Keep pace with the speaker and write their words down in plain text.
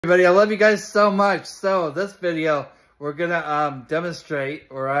Everybody, I love you guys so much. So this video, we're gonna demonstrate,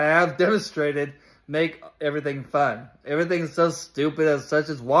 or I have demonstrated, make everything fun. Everything's so stupid as such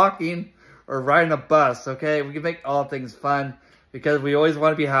as walking or riding a bus, okay? We can make all things fun because we always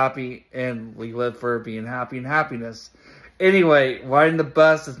want to be happy and we live for being happy and happiness. Anyway, riding the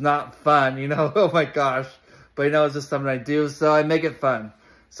bus is not fun, you know? Oh my gosh. But you know, it's just something I do, so I make it fun.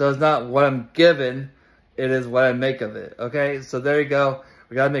 So it's not what I'm given, it is what I make of it, okay? So there you go.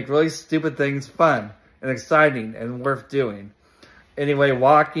 We gotta make really stupid things fun and exciting and worth doing. Anyway,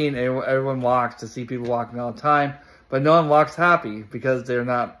 walking, everyone walks to see people walking all the time, but no one walks happy because they're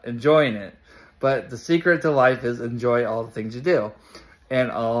not enjoying it. But the secret to life is enjoy all the things you do.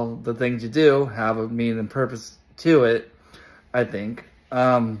 And all the things you do have a meaning and purpose to it, I think.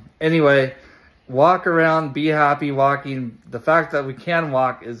 Anyway, walk around, be happy walking. The fact that we can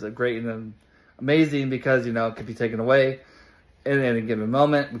walk is great and amazing because, you know, it could be taken away in any given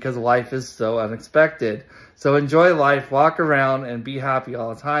moment because life is so unexpected. So enjoy life, walk around, and be happy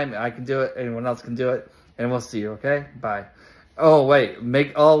all the time. I can do it, anyone else can do it, and we'll see you, okay? Bye. Oh, wait,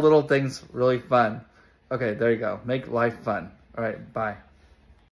 make all little things really fun. Okay, there you go. Make life fun. All right, bye.